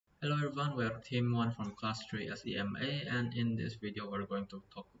Hello everyone, we are team 1 from class 3 SEMA, and in this video we're going to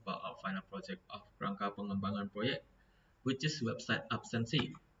talk about our final project of Rangka Pengembangan Project, which is website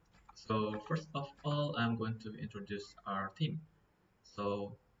Absensi. So first of all, I'm going to introduce our team.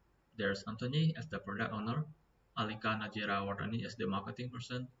 So there's Anthony as the product owner, Alika Najira Wardani as the marketing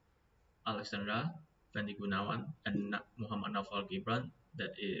person, Alexandra Fendi Gunawan, and Muhammad Nawfal Gibran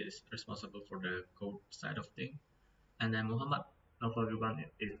that is responsible for the code side of things. And then Muhammad Nawfal Gibran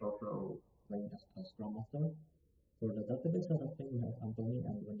is also playing as a Scrum Master. For the database side of things, we have Anthony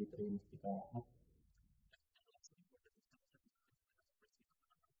and Wendy Mustika.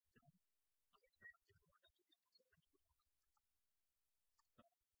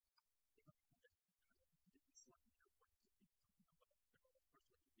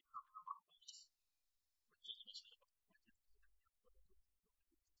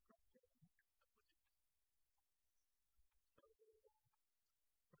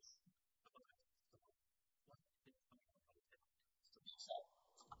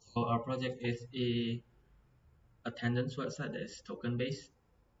 So our project is a attendance website that is token based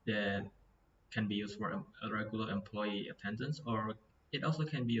that can be used for a regular employee attendance, or it also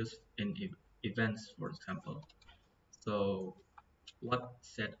can be used in events, for example. So what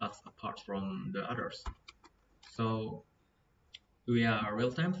set us apart from the others? So we are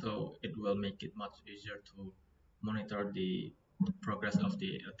real time, so it will make it much easier to monitor the progress of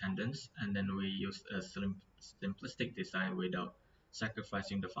the attendance, and then we use a simplistic design without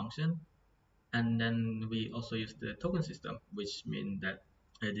sacrificing the function. And then we also use the token system, which means that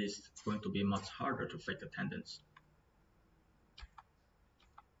it is going to be much harder to fake attendance.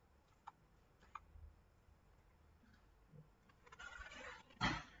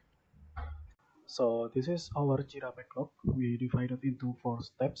 So this is our Jira backlog. We divided into 4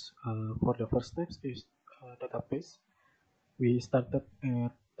 steps. For the first steps is database. We started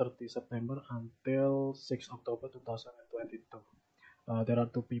at 30 September until 6 October 2022. There are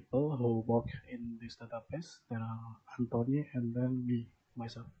 2 people who work in this database. There are Anthony and then me,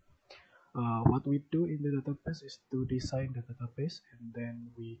 myself. What we do in the database is to design the database, and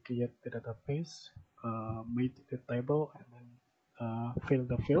then we create the database, make the table, and then fill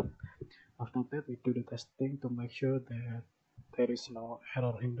the field. After that, we do the testing to make sure that there is no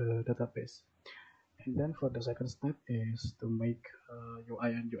error in the database. And then for the second step is to make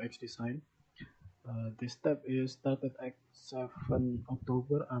UI and UX design. This step is started at 7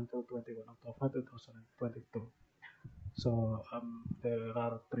 October until 21 October 2022. So there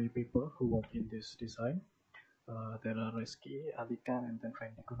are 3 people who work in this design. There are Reski, Alika, and then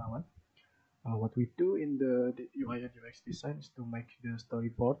Fendi Gunawan. What we do in the UI and UX design is to make the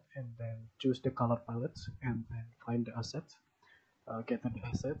storyboard and then choose the color palettes and then find the assets, gather the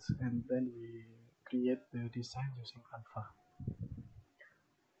assets, and then we create the design using Canva.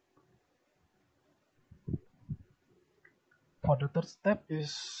 For the third step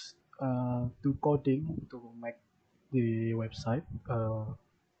is to coding to make the website.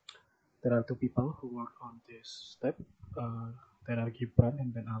 There are 2 people who work on this step. There are Gibran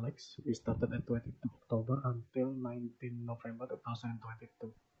and then Alex. We started at 22 October until 19 November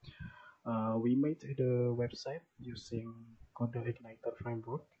 2022. We made the website using Code Igniter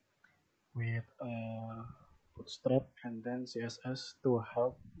framework with Bootstrap and then CSS to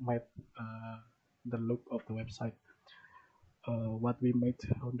help make the look of the website. What we made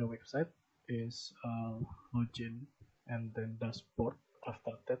on the website is login and then dashboard.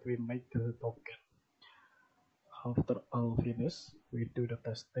 After that, we make the token. After all finished, we do the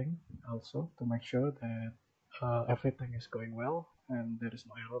testing also to make sure that everything is going well and there is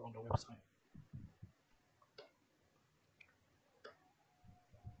no error on the website.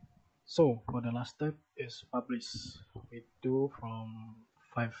 So for the last step is publish. We do from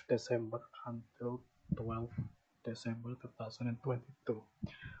 5 December until 12 December 2022.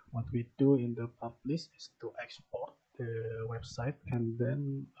 What we do in the publish is to export the website and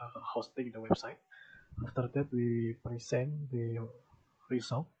then hosting the website. After that, we present the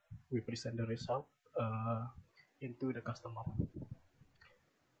result. We present the result into the customer.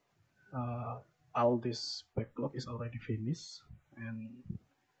 All this backlog is already finished, and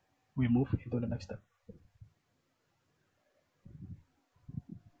we move into the next step.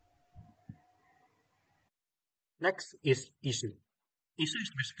 Next is issue. Issue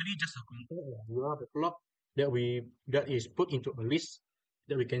is basically just a control or Jira backlog that is put into a list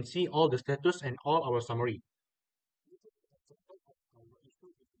that we can see all the status and all our summary.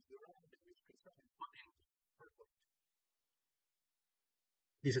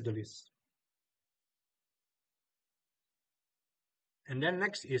 This is the list. And then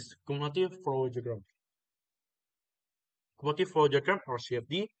next is cumulative flow diagram. Cumulative flow diagram or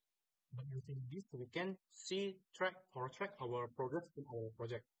CFD By using this, we can track our progress in our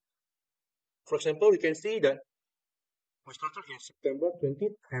project. For example, we can see that we started in September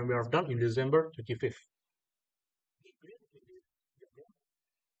 20th and we are done in December 25th.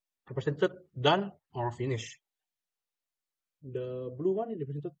 Represented done or finished. The blue one is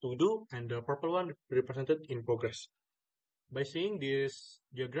represented to do and the purple one represented in progress. By seeing this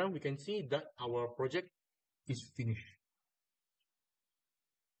diagram, we can see that our project is finished.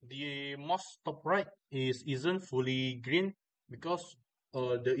 The most top right isn't fully green because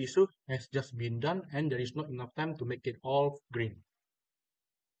the issue has just been done and there is not enough time to make it all green.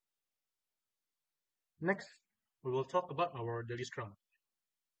 Next, we will talk about our daily scrum.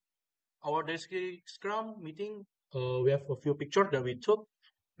 Our daily scrum meeting, we have a few pictures that we took.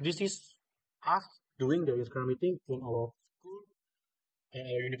 This is us doing the scrum meeting in our school,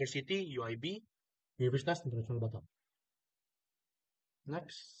 university, UIB, Universitas International Batam.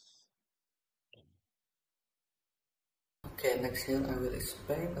 Next. Okay, next here I will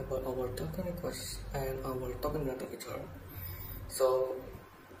explain about our token request and our token generator feature. So,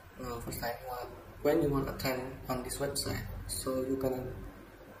 first time, when you want to attend on this website, so you gonna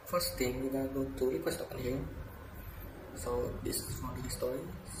first thing you're gonna go to request token here. So this is for the history.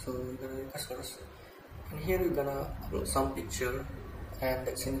 So you're gonna request first, and here you're gonna upload some picture, and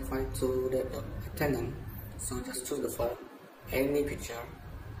that signify to the attendant. So just choose the file, any picture.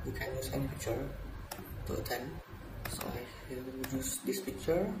 You can use any picture to attend. So I will use this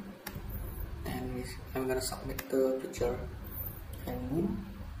picture and I'm gonna submit the picture, and boom,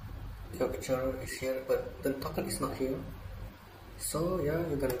 your picture is here but the token is not here. So yeah,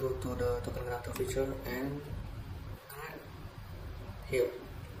 you're gonna go to the token generator feature and here.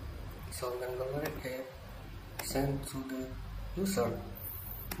 So I'm gonna go right here, send to the user.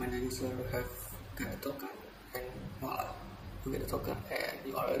 When the user have get the token, and voila, you get the token and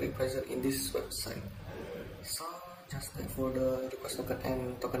you are already present in this website. So just wait for the request token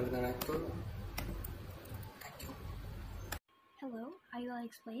and token generator. Thank you. Hello, I will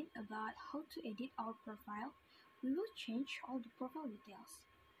explain about how to edit our profile. We will change all the profile details.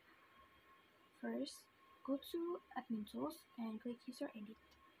 First, go to Admin Tools and click User Edit.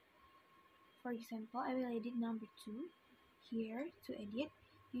 For example, I will edit number 2. Here, to edit,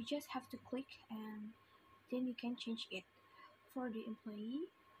 you just have to click and then you can change it. For the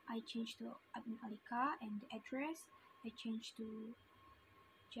employee, I change to Admin Alika, and the address, I change to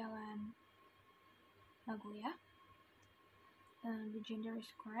Jalan Nagoya. And the gender is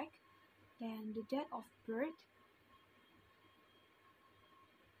correct. Then the date of birth,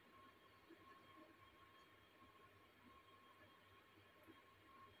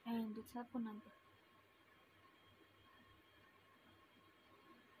 and the telephone number.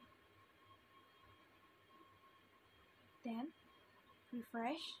 Then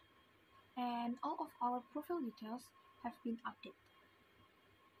refresh, and all of our profile details have been updated.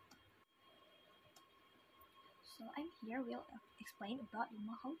 So I'm here will explain about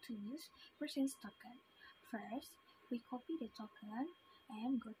how to use person's token. First, we copy the token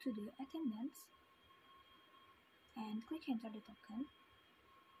and go to the attendance and click enter the token,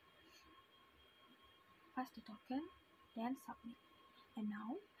 paste the token, then submit. And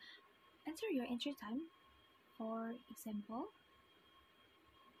now enter your entry time. For example,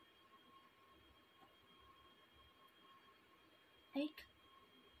 8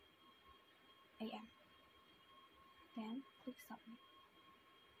 a.m. Then click submit.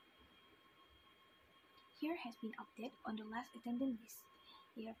 Here has been updated on the last attendance list.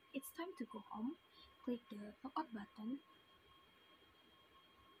 If it's time to go home, click the clock out button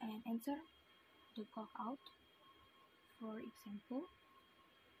and enter the clock out. For example,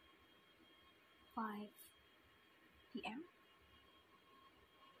 5 p.m.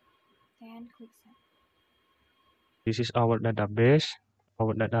 Then click send. This is our database.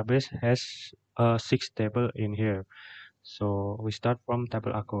 Our database has 6 table in here. So we start from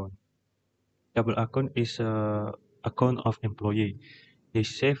table account. Table account is account of employee. They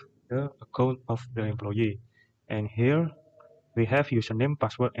save the account of the employee. And here we have username,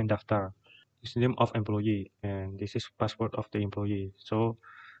 password, and daftar. Username of employee, and this is password of the employee. So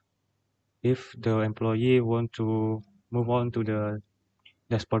if the employee want to move on to the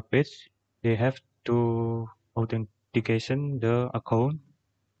dashboard page, they have to authentication the account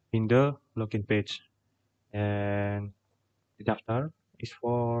in the login page. And the daftar is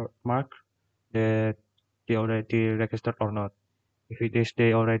for mark that they already registered or not. If it is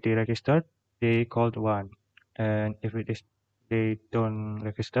they already registered, they called 1. And if it is they don't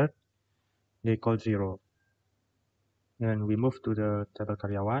register, they call 0. And we move to the table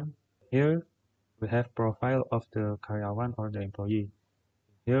karyawan. Here we have profile of the karyawan or the employee.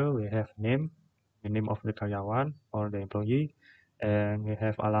 Here we have name, the name of the karyawan or the employee, and we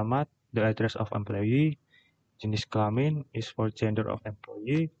have alamat, the address of employee. Jenis kelamin is for gender of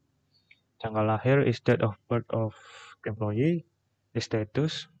employee. Tanggal lahir is date of birth of employee. The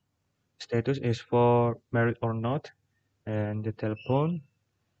status is for married or not, and the telephone,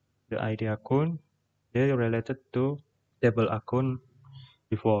 the ID account, they related to table account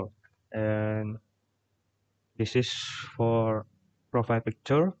before. And this is for profile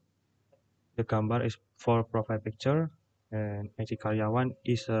picture. The gambar is for profile picture, and ID karyawan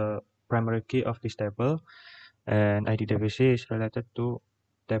is a primary key of this table, and ID divisi is related to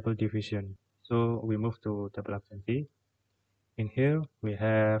table division. So we move to table absensi. In here we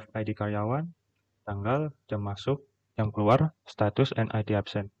have ID karyawan, tanggal, jam masuk, jam keluar, status, and ID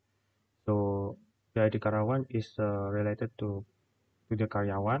absent. So the ID karyawan is related to the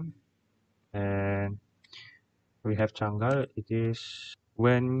karyawan, and we have tanggal. It is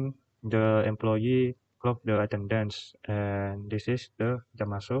when the employee clock the attendance, and this is the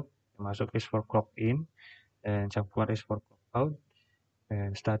jam masuk. Jam masuk is for clock in, and jam keluar is for clock out,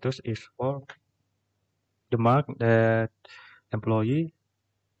 and status is for the mark that employee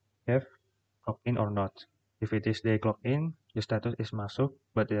have clock in or not. If it is they clock in, the status is masuk,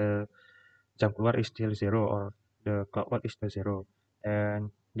 but the jam keluar is still zero, or the clock out is still zero,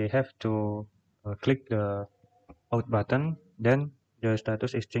 and they have to click the out button, then the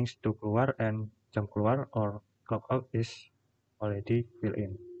status is changed to keluar, and jam keluar or clock out is already filled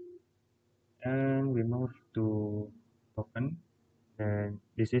in. And we move to token, and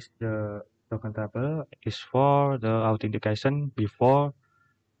this is the token table is for the authentication before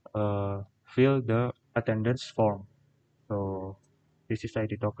fill the attendance form. So this is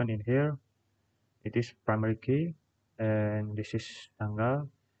ID token in here. It is primary key, and this is tanggal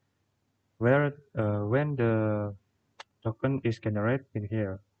where when the token is generated in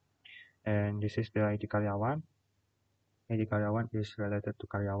here. And this is the ID karyawan. ID karyawan is related to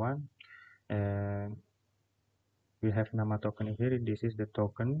karyawan, and we have nama token in here. This is the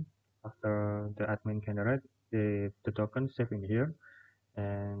token after the admin generate the token saved in here,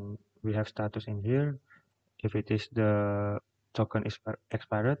 and we have status in here. If it is the token is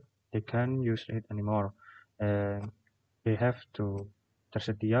expired, they can't use it anymore, and they have to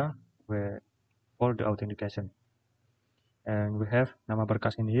tersedia for the authentication. And we have nama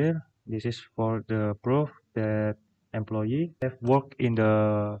berkas in here. This is for the proof that employee have worked in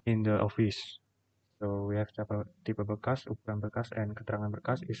the office. So we have tipe berkas, ukuran berkas, and keterangan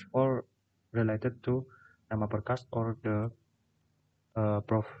berkas is all related to nama berkas or the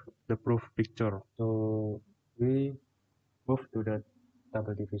proof picture. So we move to the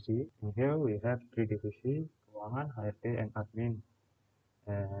table divisi. In here we have three divisi: keuangan, HRD, and admin.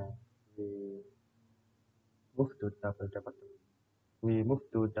 And we move to double department. We move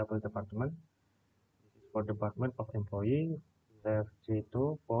to double department. This is for department of employee. We have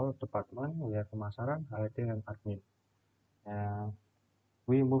G2 for department. We have pemasaran, HRD, and admin. And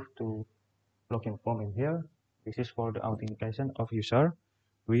we move to login form in here. This is for the authentication of user.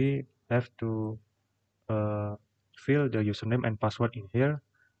 We have to fill the username and password in here,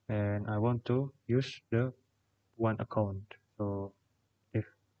 and I want to use the one account. So if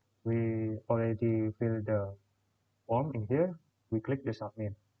we already fill the form in here, we click the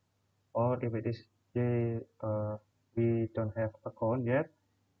submit. Or if it is we don't have account yet,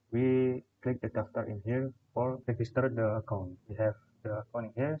 we click the daftar in here or register the account. We have the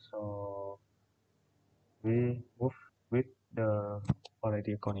account in here, so we move with the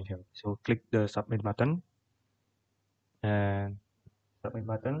already account in here. So click the submit button, and submit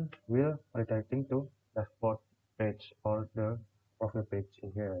button will redirecting to dashboard page or the profile page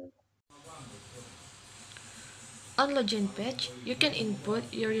in here. On login page, you can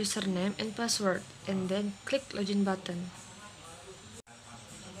input your username and password and then click login button.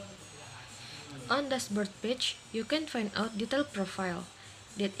 On dashboard page, you can find out detailed profile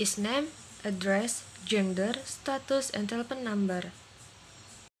that is name, address, gender, status, and telephone number.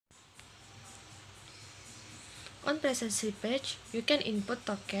 On Presency page, you can input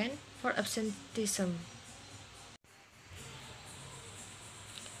token for absenteeism.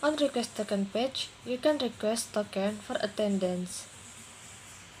 On Request Token page, you can request token for attendance.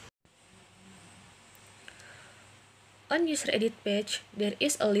 On User Edit page, there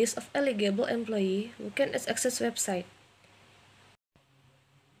is a list of eligible employee who can access website.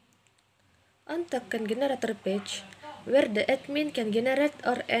 On Token Generator page, where the admin can generate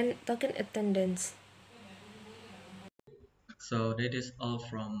or end token attendance. So that is all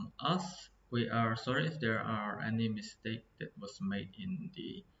from us. We are sorry if there are any mistake that was made in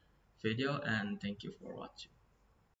the video, and thank you for watching.